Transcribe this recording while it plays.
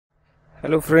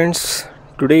Hello friends,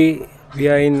 today we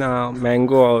are in a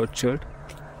mango orchard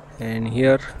and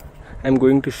here I am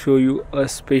going to show you a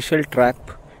special trap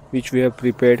which we have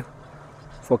prepared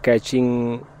for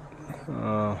catching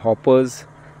hoppers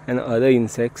and other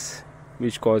insects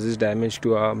which causes damage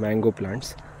to our mango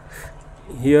plants.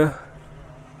 Here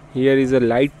is a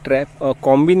light trap, a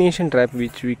combination trap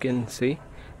which we can say,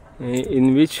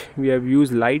 in which we have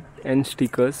used light and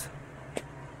stickers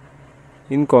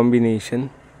in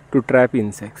combination to trap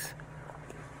insects.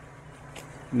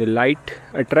 The light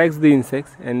attracts the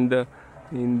insects and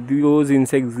those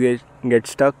insects get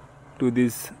stuck to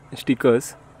these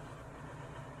stickers.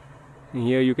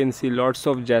 Here you can see lots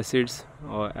of jacids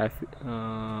or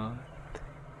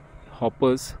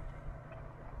hoppers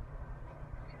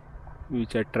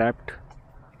which are trapped,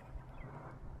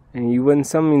 and even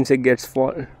some insect gets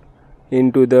fall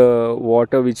into the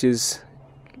water which is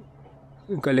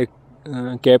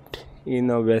kept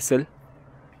in a vessel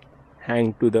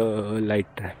hanged to the light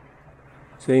trap.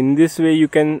 So in this way you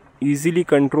can easily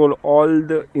control all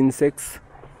the insects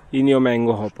in your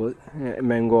mango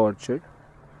orchard.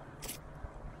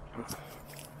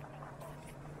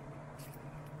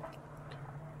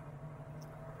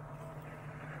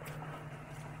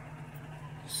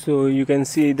 So you can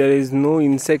see there is no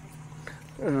insect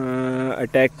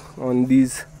attack on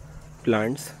these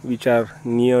plants which are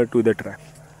near to the trap.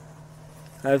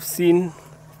 I have seen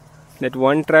that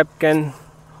one trap can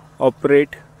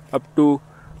operate up to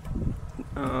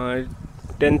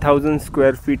 10,000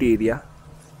 square feet area.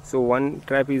 So one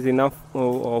trap is enough,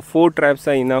 or 4 traps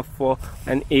are enough for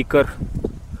an acre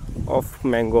of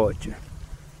mango orchard.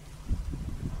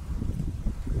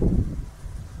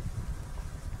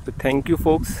 So thank you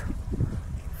folks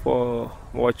for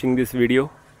watching this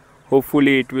video.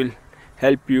 Hopefully it will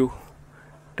help you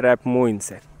trap more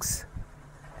insects.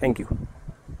 Thank you.